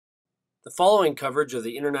The following coverage of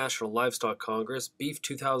the International Livestock Congress, Beef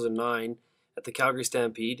 2009, at the Calgary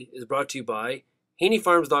Stampede is brought to you by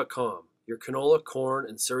HaneyFarms.com, your canola, corn,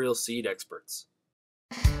 and cereal seed experts.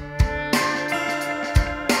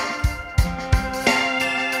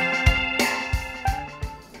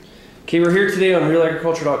 Okay, we're here today on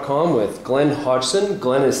RealAgriculture.com with Glen Hodgson.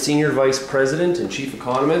 Glen is Senior Vice President and Chief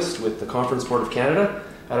Economist with the Conference Board of Canada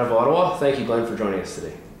out of Ottawa. Thank you, Glen, for joining us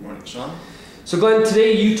today. Good morning, Sean. So Glen,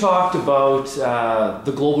 today you talked about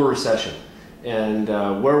the global recession and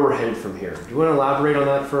where we're headed from here. Do you want to elaborate on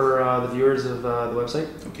that for the viewers of the website?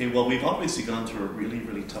 Okay, well, we've obviously gone through a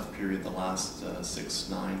really tough period the last 6,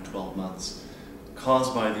 9, 12 months,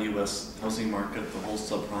 caused by the U.S. housing market, the whole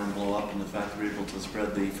subprime blow up, and the fact that we're able to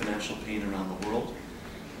spread the financial pain around the world.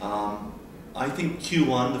 I think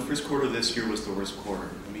Q1, the first quarter of this year, was the worst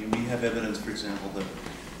quarter. I mean, we have evidence, for example, that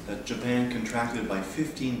Japan contracted by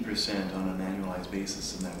 15% on an annualized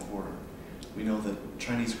basis in that quarter. We know that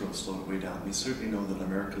Chinese growth slowed way down. We certainly know that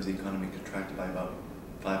America's economy contracted by about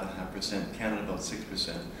 5.5%, Canada about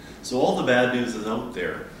 6%. So all the bad news is out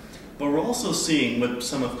there. But we're also seeing what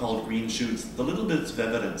some have called green shoots, the little bits of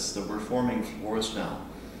evidence that we're forming floors now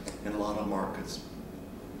in a lot of markets.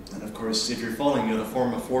 And of course, if you're falling, you got to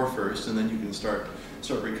form a floor first, and then you can start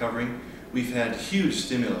recovering. We've had huge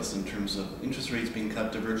stimulus in terms of interest rates being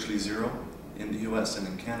cut to virtually zero in the US and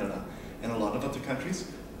in Canada and a lot of other countries,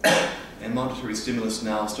 and monetary stimulus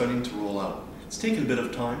now starting to roll out. It's taken a bit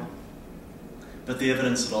of time, but the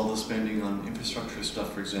evidence that all the spending on infrastructure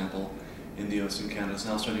stuff, for example, in the US and Canada is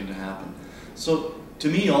now starting to happen. So to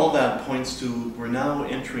me, all that points to we're now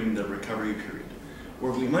entering the recovery period,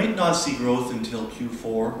 where we might not see growth until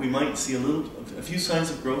Q4. We might see a few signs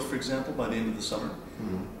of growth, for example, by the end of the summer.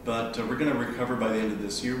 But we're going to recover by the end of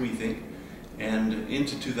this year, we think, and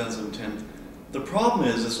into 2010. The problem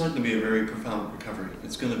is it's not going to be a very profound recovery.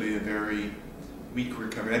 It's going to be a very weak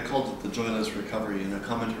recovery. I called it the joyless recovery in a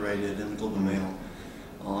commentary I did in the Globe and Mail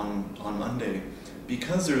on Monday,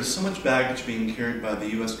 because there is so much baggage being carried by the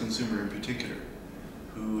U.S. consumer in particular,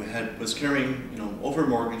 who was carrying,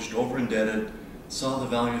 over-mortgaged, over-indebted, saw the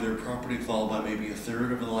value of their property fall by maybe a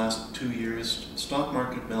third over the last 2 years, stock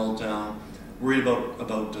market meltdown, worried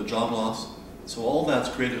about job loss. So all that's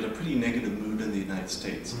created a pretty negative mood in the United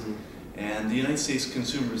States. And the United States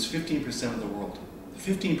consumer is 15% of the world.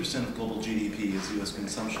 15% of global GDP is U.S.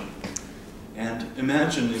 consumption. And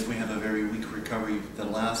imagine if we have a very weak recovery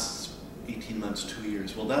that lasts 18 months, 2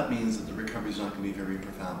 years. Well, that means that the recovery is not going to be very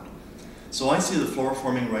profound. So I see the floor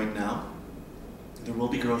forming right now. There will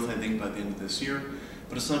be growth, I think, by the end of this year,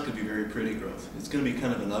 but it's not going to be very pretty growth. It's going to be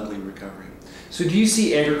kind of an ugly recovery. So do you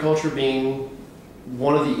see agriculture being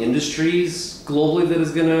one of the industries globally that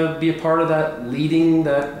is going to be a part of that, leading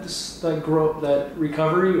that growth, that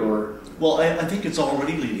recovery, or? Well, I think it's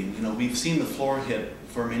already leading. We've seen the floor hit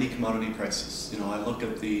for many commodity prices. I look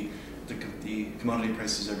at the commodity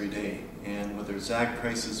prices every day, and whether it's ag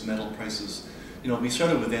prices, metal prices, we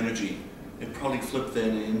started with energy. It probably flipped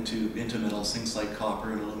then into metals, things like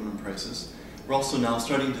copper and aluminum prices. We're also now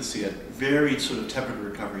starting to see a very sort of tepid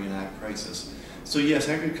recovery in ag prices. So yes,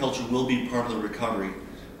 agriculture will be part of the recovery,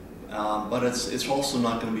 but it's also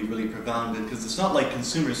not going to be really profound, because it's not like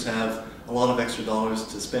consumers have a lot of extra dollars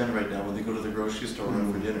to spend right now when they go to the grocery store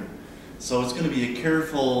or for dinner. So it's going to be a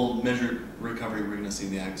careful, measured recovery we're going to see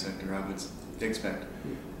in the ag sector, I would expect.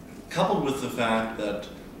 Coupled with the fact that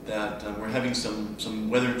we're having some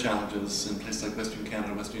weather challenges in places like Western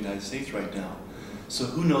Canada, Western United States right now. So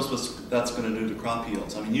who knows what that's going to do to crop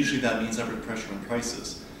yields. I mean, usually that means upward pressure on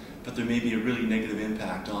prices, but there may be a really negative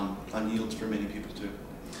impact on yields for many people too.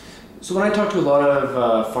 So when I talk to a lot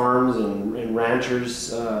of farms and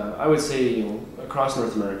ranchers, I would say, across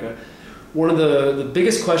North America, one of the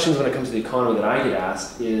biggest questions when it comes to the economy that I get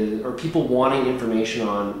asked are people wanting information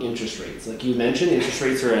on interest rates. Like you mentioned, interest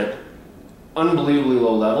rates are at unbelievably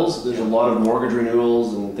low levels. There's a lot of mortgage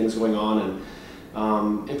renewals and things going on, and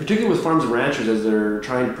in particular with farms and ranchers, as they're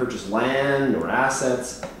trying to purchase land or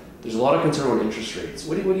assets, there's a lot of concern on interest rates.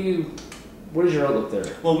 What is your outlook there?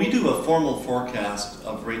 Well, we do a formal forecast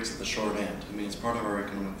of rates at the short end. I mean, it's part of our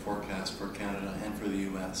economic forecast for Canada and for the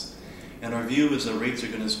U.S. And our view is that rates are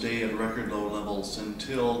going to stay at record low levels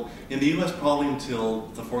until, in the U.S., probably until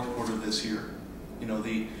the fourth quarter of this year. You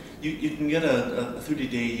can get a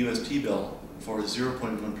 30-day U.S. T-bill for a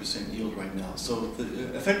 0.1% yield right now. So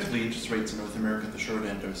effectively, interest rates in North America at the short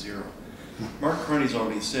end are zero. Mark Carney's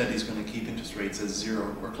already said he's going to keep interest rates at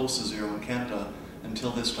zero or close to zero in Canada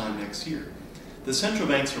until this time next year. The central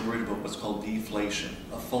banks are worried about what's called deflation,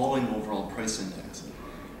 a falling overall price index.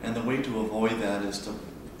 And the way to avoid that is to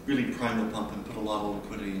really prime the pump and put a lot of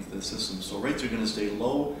liquidity into the system. So rates are going to stay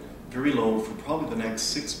low very low for probably the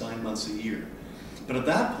next 6-9 months a year. But at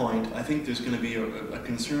that point, I think there's going to be a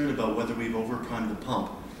concern about whether we've overprimed the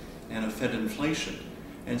pump and have fed inflation.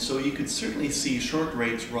 And so you could certainly see short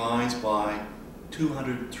rates rise by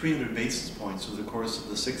 200, 300 basis points over the course of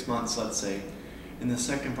the 6 months, let's say, in the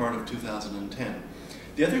second part of 2010.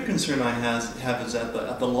 The other concern I have is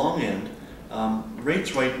at the long end.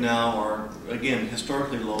 Rates right now are, again,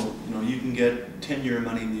 historically low. You know, you can get 10-year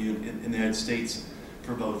money in the United States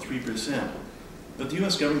for about 3%. But the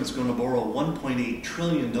U.S. government's going to borrow $1.8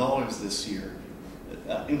 trillion this year.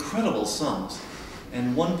 Incredible sums.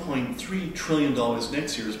 And $1.3 trillion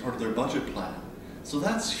next year as part of their budget plan. So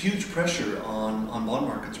that's huge pressure on bond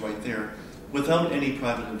markets right there without any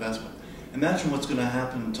private investment. Imagine what's going to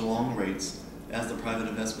happen to long rates as the private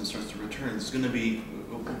investment starts to return. It's going to be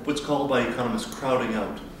what's called by economists crowding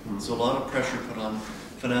out. So a lot of pressure put on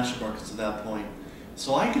financial markets at that point.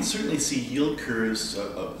 So I can certainly see yield curves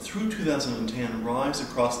through 2010 rise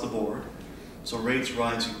across the board. So rates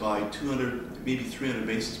rising by 200, maybe 300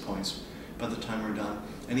 basis points by the time we're done,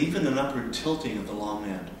 and even an upward tilting at the long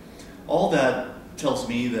end. All that tells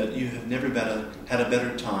me that you have never had a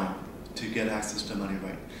better time to get access to money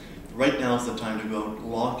right now is the time to go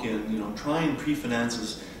lock in, you know, try and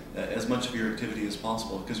pre-finance as much of your activity as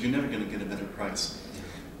possible, because you're never going to get a better price.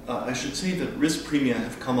 I should say that risk premia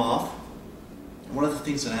have come off. One of the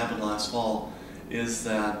things that happened last fall is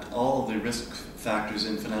that all of the risk factors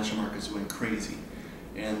in financial markets went crazy.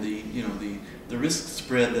 And the risk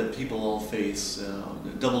spread that people all face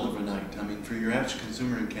doubled overnight. I mean, for your average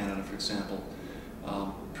consumer in Canada, for example,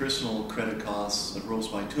 personal credit costs rose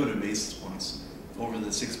by 200 basis points over the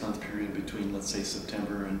 6-month period between, let's say,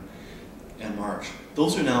 September and March.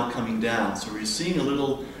 Those are now coming down, so we're seeing a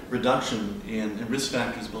little reduction in risk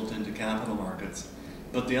factors built into capital markets.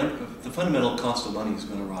 But the fundamental cost of money is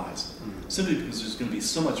going to rise, simply because there's going to be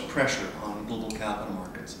so much pressure on global capital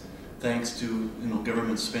markets, thanks to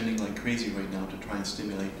government spending like crazy right now to try and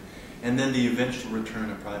stimulate, and then the eventual return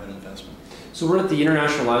of private investment. So we're at the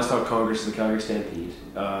International Livestock Congress of the Calgary Stampede.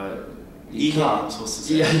 EHA, I'm supposed to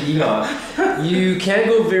say. Yeah, EHA. You can't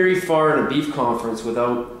go very far in a beef conference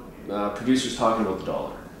without producers talking about the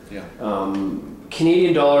dollar. Yeah.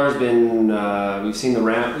 Canadian dollar has been, we've seen the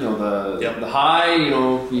ramp, the high,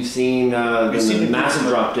 we've seen the massive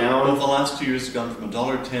drop down. Over the last 2 years, it's gone from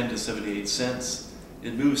 $1.10 to 78 cents.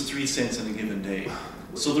 It moves 3 cents in a given day.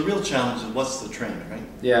 So the real challenge is what's the trend, right?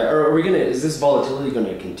 Yeah, is this volatility going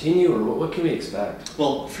to continue, or what can we expect?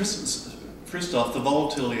 Well, first off, the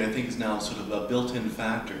volatility I think is now sort of a built-in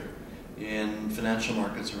factor in financial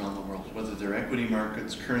markets around the world, whether they're equity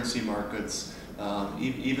markets, currency markets,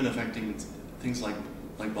 even affecting things like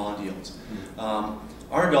bond yields.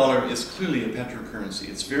 Our dollar is clearly a petrocurrency.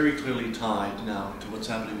 It's very clearly tied now to what's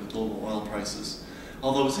happening with global oil prices.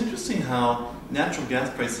 Although it's interesting how natural gas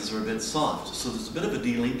prices are a bit soft, so there's a bit of a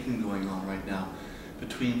delinking going on right now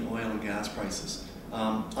between oil and gas prices.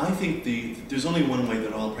 I think there's only one way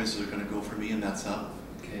that oil prices are going to go for me, and that's up.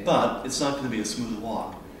 Okay. But it's not going to be a smooth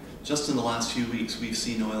walk. Just in the last few weeks, we've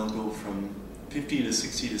seen oil go from 50 to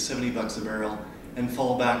 60 to 70 bucks a barrel and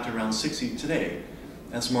fall back to around 60 today,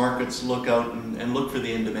 as markets look out and look for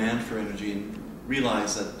the end demand for energy and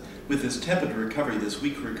realize that with this tepid recovery, this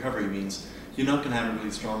weak recovery means you're not going to have a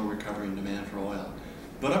really strong recovery in demand for oil.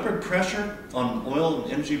 But upward pressure on oil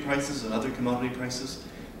and energy prices and other commodity prices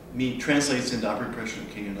translates into upward pressure on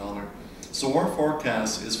the Canadian dollar. So our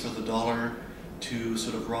forecast is for the dollar to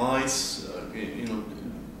sort of rise,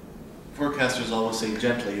 forecasters always say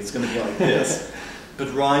gently, it's going to be like this,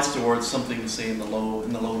 but rise towards something, say, in the low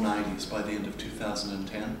 90s by the end of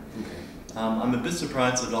 2010. Okay. I'm a bit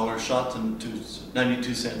surprised the dollar shot to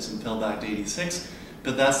 92 cents and fell back to 86,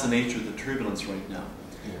 but that's the nature of the turbulence right now.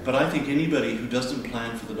 Yeah. But I think anybody who doesn't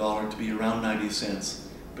plan for the dollar to be around 90 cents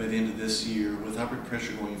by the end of this year with upward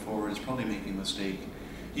pressure going forward is probably making a mistake.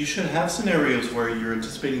 You should have scenarios where you're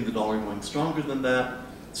anticipating the dollar going stronger than that,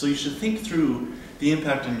 so you should think through the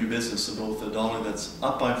impact on your business of both a dollar that's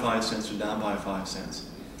up by 5 cents or down by 5 cents.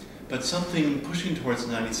 But something pushing towards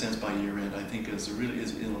 90 cents by year end, I think, is a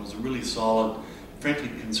really solid, frankly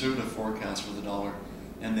conservative forecast for the dollar,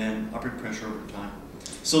 and then upward pressure over time.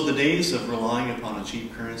 So the days of relying upon a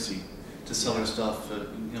cheap currency to sell our stuff,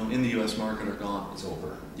 in the U.S. market are gone. It's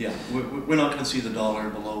over. Yeah, we're not going to see the dollar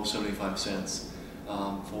below 75 cents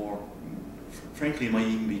frankly, it might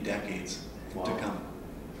even be decades to come.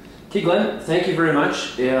 Okay, Glenn, thank you very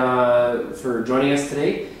much for joining us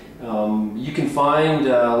today. You can find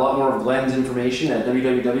a lot more of Glenn's information at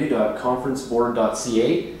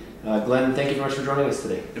www.conferenceboard.ca. Glenn, thank you very much for joining us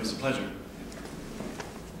today. It was a pleasure.